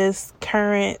in this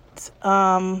current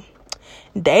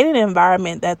dating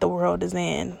environment that the world is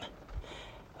in.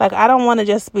 Like, I don't want to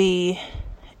just be,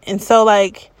 and so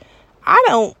like,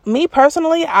 me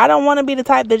personally, I don't want to be the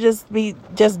type that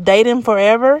just dating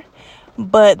forever.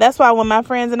 But that's why when my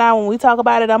friends and I, when we talk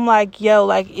about it, I'm like, yo,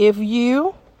 like, if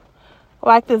you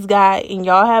like this guy and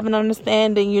y'all have an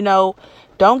understanding,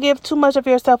 don't give too much of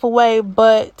yourself away,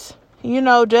 but,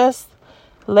 just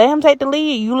let him take the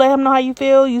lead. You let him know how you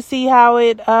feel. You see how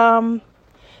it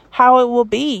will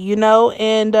be,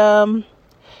 and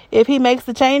if he makes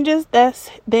the changes,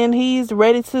 then he's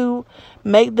ready to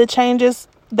make the changes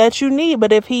that you need.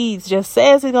 But if he just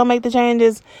says he's gonna make the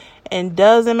changes and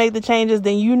doesn't make the changes,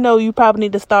 then you probably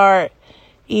need to start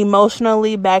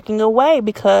emotionally backing away,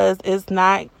 because it's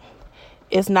not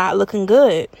looking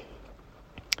good.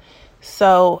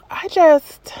 So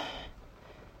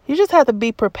you just have to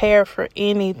be prepared for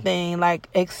anything. Like,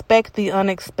 expect the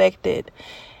unexpected.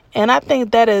 And I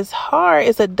think that is hard.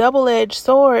 It's a double-edged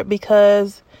sword,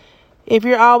 because if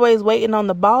you're always waiting on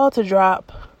the ball to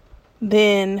drop,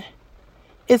 then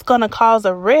it's going to cause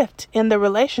a rift in the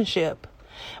relationship.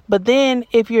 But then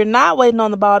if you're not waiting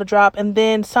on the ball to drop, and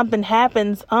then something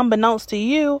happens unbeknownst to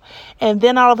you, and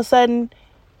then all of a sudden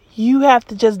you have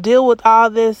to just deal with all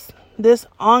these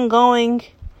ongoing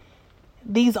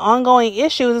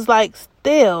issues, it's like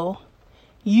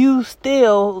you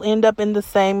still end up in the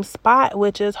same spot,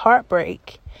 which is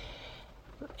heartbreak.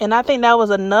 And I think that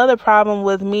was another problem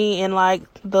with me and like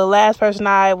the last person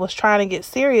I was trying to get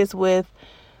serious with.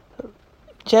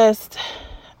 I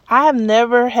have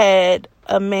never had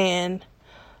a man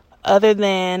other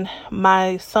than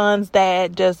my son's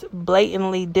dad just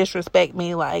blatantly disrespect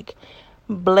me, like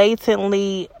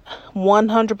blatantly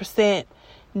 100%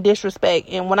 disrespect.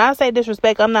 And when I say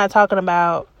disrespect, I'm not talking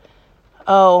about,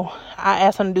 oh, I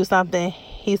asked him to do something,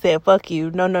 he said fuck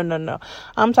you. No.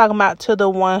 I'm talking about to the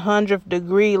 100th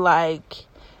degree, like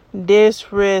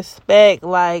disrespect,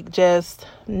 like just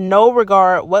no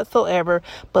regard whatsoever.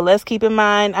 But let's keep in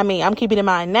mind, I'm keeping in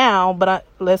mind now, but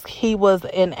he was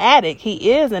an addict.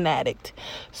 He is an addict.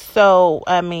 So,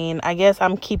 I guess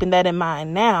I'm keeping that in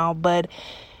mind now. But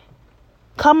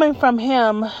coming from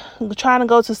him, trying to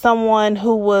go to someone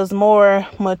who was more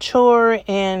mature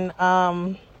and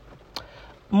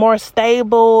more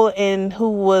stable, and who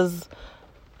was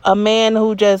a man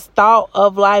who just thought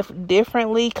of life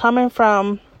differently, coming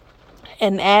from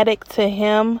an addict to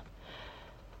him,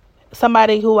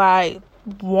 somebody who I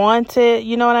wanted,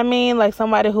 you know what I mean? Like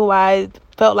somebody who I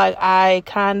felt like I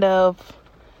kind of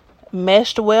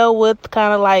meshed well with,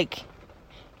 kind of like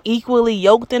equally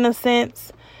yoked in a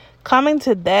sense. Coming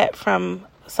to that from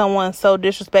someone so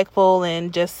disrespectful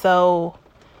and I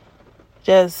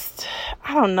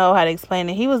don't know how to explain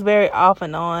it. He was very off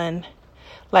and on.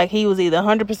 Like he was either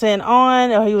 100%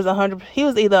 on, or he was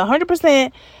either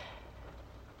 100%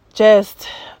 just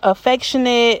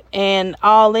affectionate and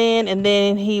all in, and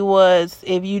then he was,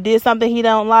 if you did something he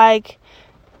don't like,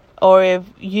 or if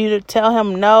you tell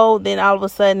him no, then all of a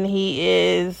sudden he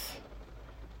is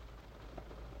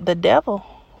the devil,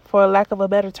 for lack of a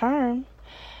better term.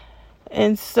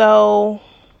 And so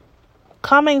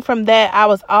coming from that, I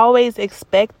was always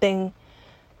expecting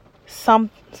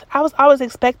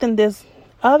this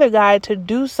other guy to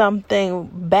do something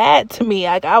bad to me.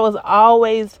 Like, I was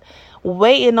always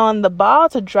waiting on the ball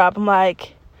to drop. I'm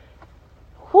like,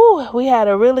 whew, we had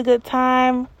a really good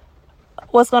time.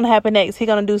 What's going to happen next? He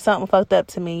going to do something fucked up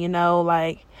to me,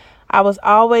 like I was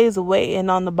always waiting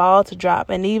on the ball to drop.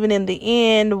 And even in the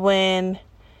end, when,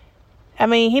 he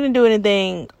didn't do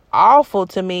anything awful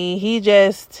to me. He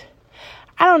just,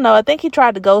 I don't know. I think he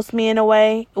tried to ghost me in a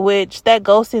way, which that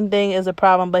ghosting thing is a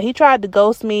problem. But he tried to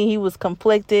ghost me. He was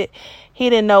conflicted. He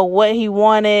didn't know what he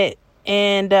wanted.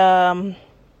 And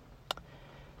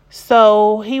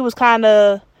so he was kind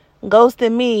of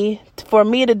ghosting me for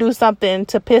me to do something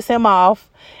to piss him off.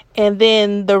 And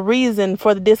then the reason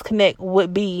for the disconnect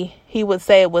would be, he would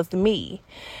say it was me.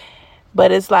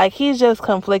 But it's like he's just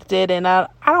conflicted. And I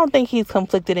don't think he's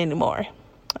conflicted anymore.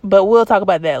 But we'll talk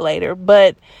about that later.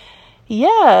 But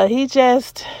yeah, I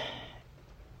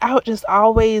was just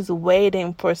always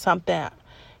waiting for him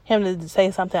to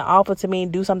say something awful to me,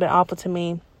 do something awful to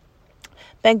me.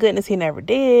 Thank goodness he never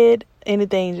did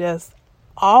anything just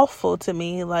awful to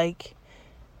me. Like,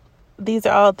 these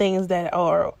are all things that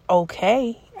are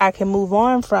okay, I can move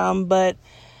on from, but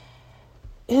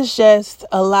it's just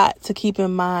a lot to keep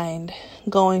in mind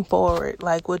going forward.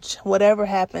 Like, whatever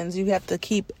happens, you have to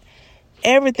keep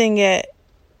everything at,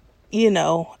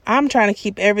 I'm trying to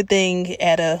keep everything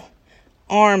at a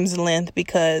arm's length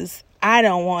because I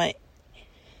don't want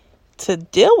to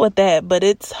deal with that. But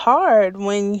it's hard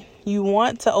when you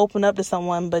want to open up to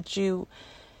someone, but you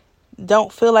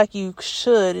don't feel like you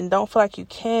should and don't feel like you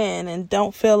can and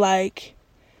don't feel like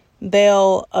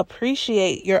they'll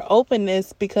appreciate your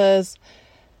openness because,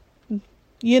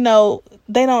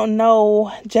 they don't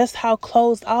know just how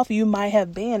closed off you might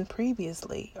have been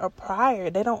previously or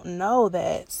prior. They don't know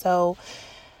that. So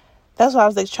that's what I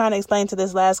was trying to explain to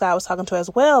this last guy I was talking to as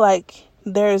well. Like,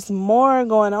 there's more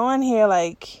going on here.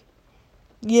 Like,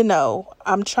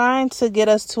 I'm trying to get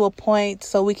us to a point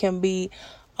so we can be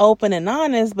open and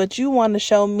honest, but you want to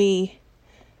show me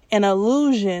an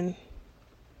illusion.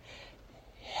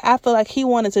 I feel like he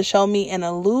wanted to show me an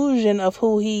illusion of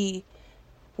who he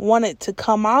wanted to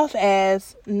come off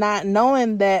as, not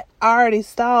knowing that I already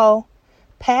saw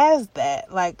past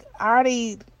that. Like, I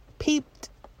already peeped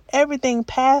everything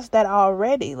past that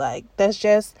already. Like, that's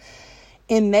just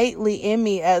innately in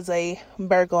me as a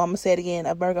Virgo. I'm gonna say it again,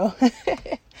 a Virgo.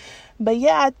 But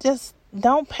yeah, I just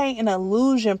don't paint an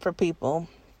illusion for people.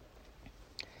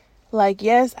 Like,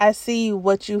 yes, I see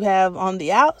what you have on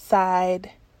the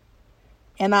outside,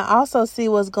 and I also see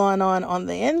what's going on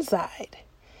the inside.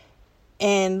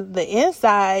 And the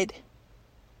inside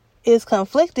is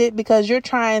conflicted because you're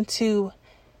trying to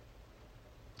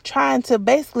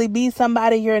basically be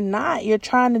somebody you're not. You're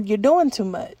doing too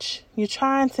much. You're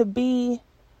trying to be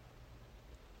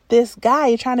this guy.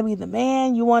 You're trying to be the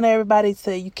man. You want everybody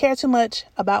you care too much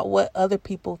about what other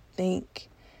people think.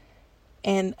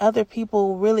 And other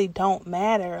people really don't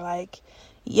matter. Like,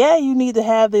 yeah, you need to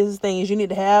have these things. You need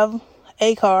to have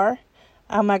a car.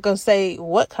 I'm not going to say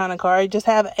what kind of car. You just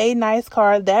have a nice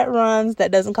car that runs,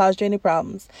 that doesn't cause you any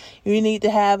problems. You need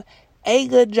to have a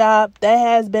good job that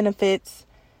has benefits,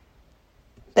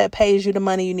 that pays you the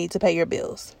money you need to pay your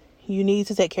bills. You need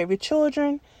to take care of your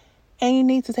children, and you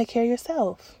need to take care of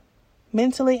yourself,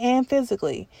 mentally and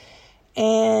physically.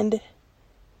 And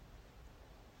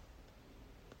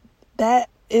that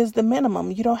is the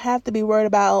minimum. You don't have to be worried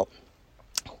about,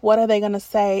 what are they going to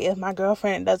say if my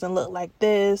girlfriend doesn't look like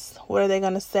this? What are they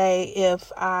going to say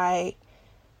if I,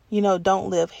 don't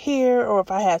live here, or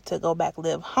if I have to go back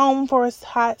live home for a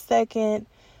hot second?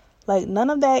 Like, none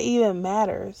of that even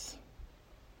matters.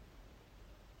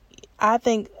 I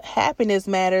think happiness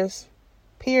matters,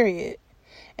 period.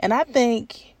 And I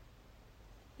think,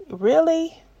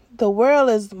 really, the world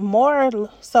is more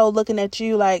so looking at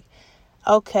you like,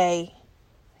 okay,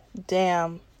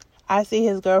 damn, I see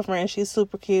his girlfriend. She's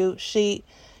super cute. She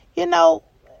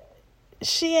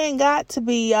ain't got to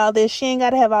be all this. She ain't got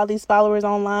to have all these followers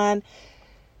online.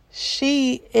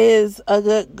 She is a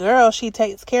good girl. She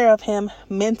takes care of him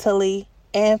mentally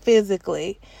and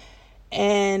physically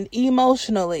and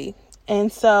emotionally. And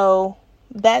so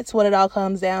that's what it all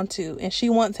comes down to. And she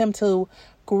wants him to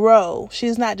grow.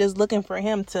 She's not just looking for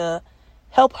him to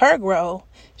help her grow.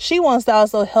 She wants to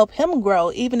also help him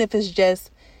grow, even if it's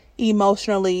just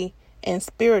emotionally and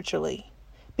spiritually.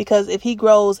 Because if he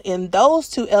grows in those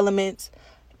two elements,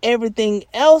 everything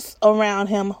else around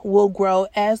him will grow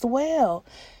as well.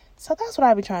 So that's what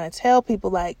I be trying to tell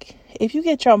people. Like, if you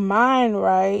get your mind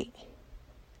right,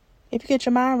 get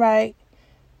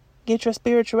your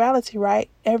spirituality right,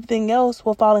 everything else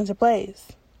will fall into place.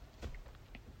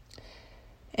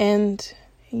 And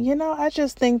I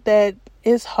just think that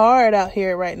it's hard out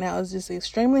here right now. It's just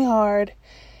extremely hard.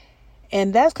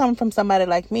 And that's coming from somebody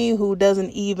like me who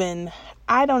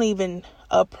I don't even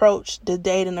approach the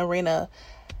dating arena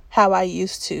how I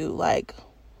used to. Like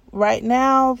right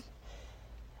now,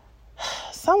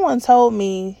 someone told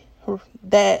me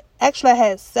that, actually I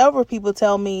had several people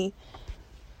tell me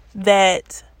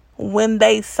that when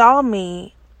they saw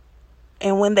me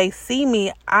and when they see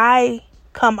me, I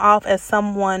come off as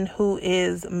someone who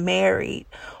is married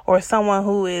or someone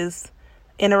who is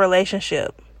in a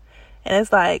relationship. And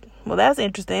it's like, well, that's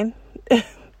interesting.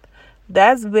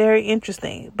 That's very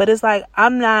interesting. But it's like,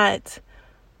 I'm not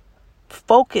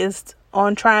focused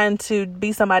on trying to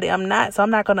be somebody I'm not. So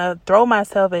I'm not going to throw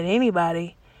myself at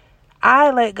anybody.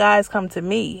 I let guys come to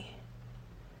me,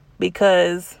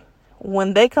 because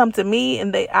when they come to me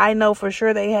and I know for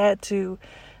sure they had to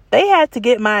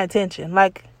get my attention.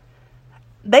 Like,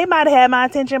 they might have had my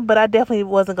attention, but I definitely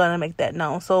wasn't going to make that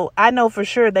known. So I know for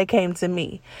sure they came to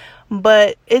me.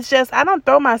 But it's just, I don't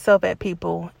throw myself at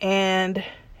people. And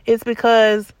it's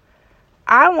because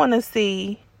I want to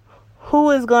see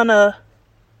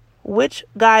which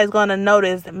guy is going to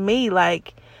notice me.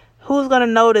 Like, who's going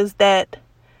to notice that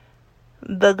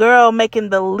the girl making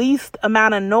the least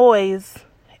amount of noise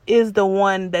is the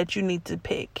one that you need to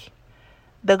pick.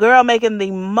 The girl making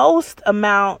the most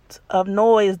amount of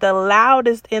noise, the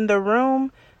loudest in the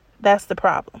room, that's the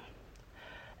problem.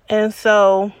 And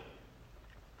so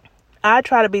I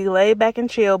try to be laid back and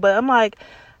chill, but I'm like,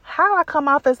 how I come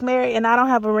off as married and I don't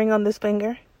have a ring on this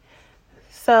finger?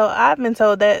 So I've been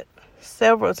told that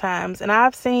several times. And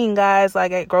I've seen guys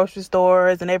like at grocery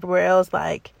stores and everywhere else,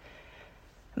 like,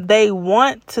 they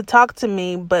want to talk to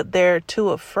me, but they're too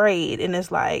afraid. And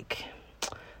it's like,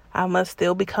 I must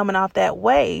still be coming off that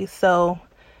way. So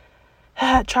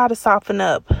I try to soften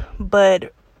up.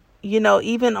 But,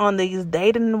 even on these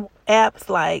dating apps,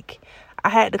 like, I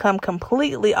had to come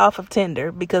completely off of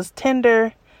Tinder, because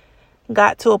Tinder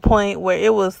got to a point where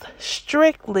it was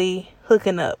strictly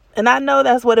hooking up. And I know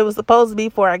that's what it was supposed to be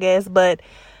for, I guess. But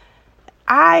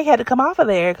I had to come off of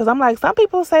there, because I'm like, some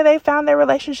people say they found their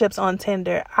relationships on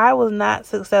Tinder. I was not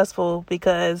successful,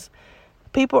 because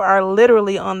people are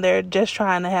literally on there just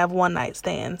trying to have one night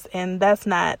stands. And that's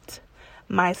not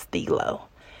my stilo.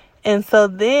 And so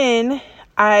then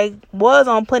I was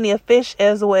on Plenty of Fish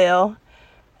as well.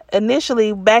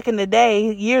 Initially, back in the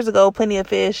day, years ago, Plenty of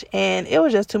Fish. And it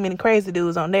was just too many crazy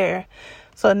dudes on there.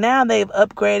 So now they've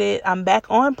upgraded. I'm back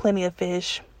on Plenty of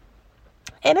Fish.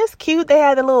 And it's cute. They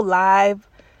had a little live.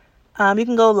 You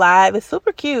can go live. It's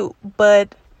super cute.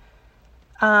 But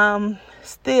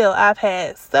still, I've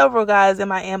had several guys in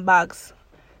my inbox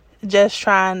just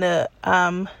trying to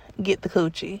get the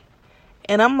coochie.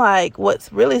 And I'm like, what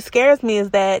really scares me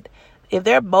is that if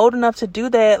they're bold enough to do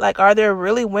that, like, are there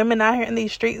really women out here in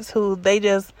these streets who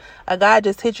a guy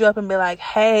just hit you up and be like,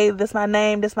 hey, this my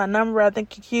name, this my number, I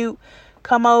think you're cute,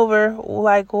 come over.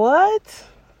 Like, what?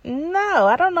 No,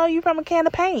 I don't know you from a can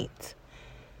of paint.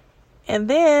 And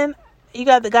then you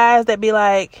got the guys that be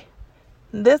like,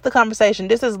 this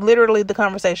is literally the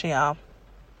conversation, y'all.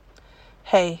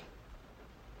 Hey,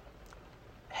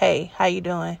 how you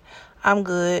doing? I'm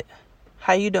good.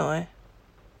 How you doing?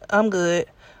 I'm good.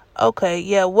 Okay,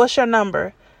 yeah, what's your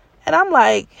number? And I'm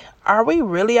like, are we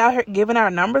really out here giving our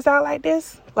numbers out like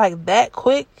this? Like, that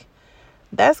quick?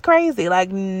 That's crazy.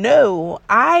 Like, no,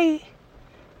 I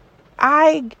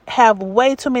have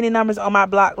way too many numbers on my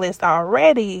block list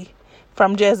already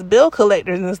from just bill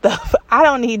collectors and stuff. I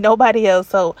don't need nobody else.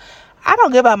 So I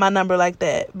don't give out my number like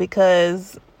that,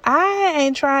 because I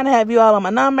ain't trying to have you all on my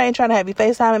number. I ain't trying to have you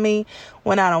FaceTiming me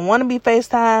when I don't want to be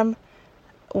FaceTime.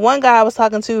 One guy I was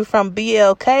talking to from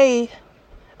BLK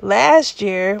last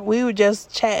year, we were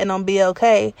just chatting on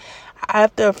BLK.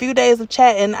 After a few days of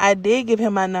chatting, I did give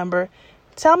him my number.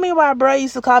 Tell me why bro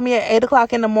used to call me at 8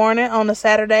 o'clock in the morning on a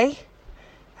Saturday.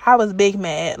 I was big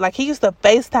mad. Like, he used to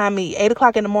FaceTime me 8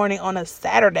 o'clock in the morning on a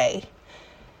Saturday.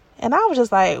 And I was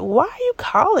just like, why are you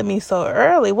calling me so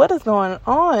early? What is going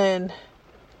on?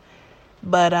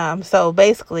 But so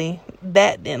basically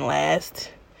that didn't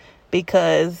last,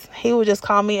 because he would just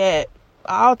call me at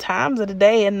all times of the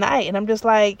day and night. And I'm just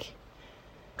like,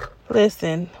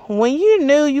 listen, when you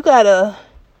knew I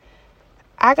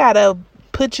gotta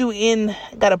put you in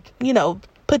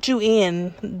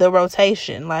the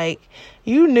rotation. Like,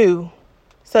 you knew.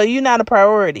 So you're not a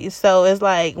priority. So it's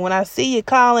like, when I see you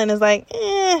calling, it's like,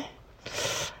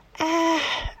 I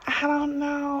don't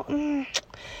know.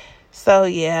 So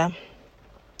yeah.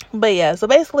 But yeah, so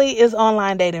basically it's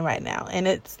online dating right now. And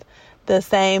it's the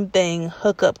same thing,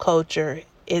 hookup culture.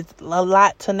 It's a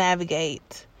lot to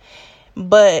navigate.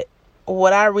 But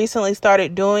what I recently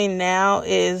started doing now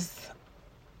is,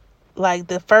 like,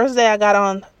 the first day I got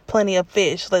on Plenty of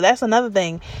Fish. Like, that's another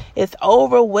thing. It's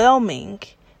overwhelming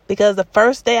because the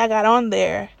first day I got on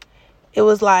there, it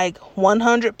was like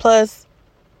 100 plus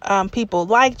people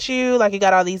liked you. Like, you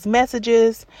got all these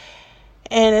messages.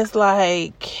 And it's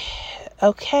like,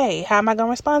 okay, how am I going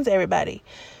to respond to everybody?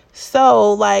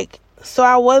 So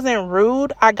I wasn't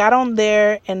rude. I got on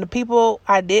there, and the people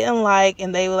I didn't like,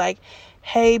 and they were like,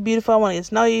 hey, beautiful, I want to get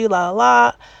to know you, la, la,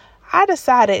 la. I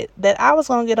decided that I was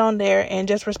going to get on there and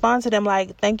just respond to them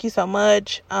like, thank you so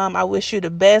much. I wish you the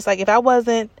best. Like, if I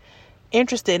wasn't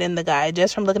interested in the guy,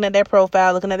 just from looking at their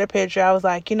profile, looking at their picture, I was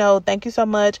like, thank you so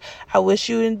much. I wish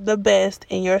you the best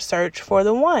in your search for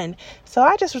the one. So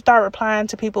I just started replying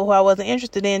to people who I wasn't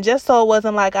interested in, just so it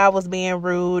wasn't like I was being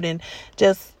rude and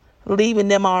just leaving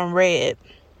them on red.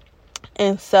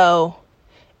 And so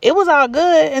it was all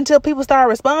good until people started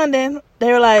responding.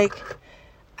 They were like,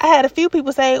 I had a few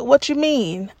people say, what you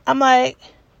mean? I'm like,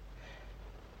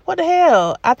 what the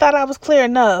hell? I thought I was clear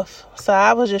enough. So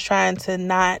I was just trying to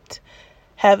not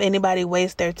have anybody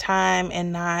waste their time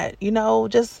and not,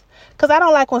 just because I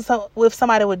don't like if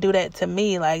somebody would do that to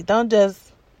me. Like, don't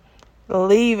just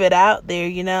leave it out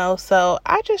there, So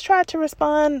I just tried to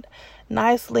respond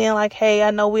nicely and like, hey, I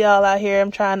know we all out here.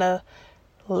 I'm trying to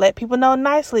let people know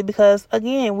nicely because,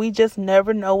 again, we just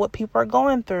never know what people are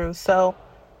going through. So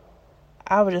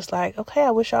I was just like, okay,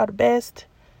 I wish y'all the best,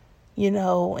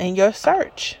 in your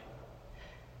search.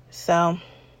 So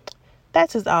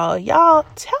that's just all. Y'all,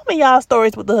 tell me y'all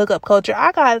stories with the hookup culture.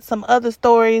 I got some other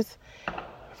stories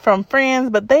from friends,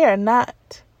 but they are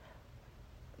not.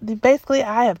 Basically,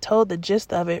 I have told the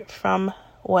gist of it from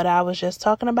what I was just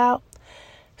talking about.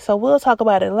 So we'll talk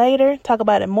about it later. Talk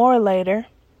about it more later.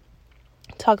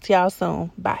 Talk to y'all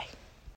soon. Bye.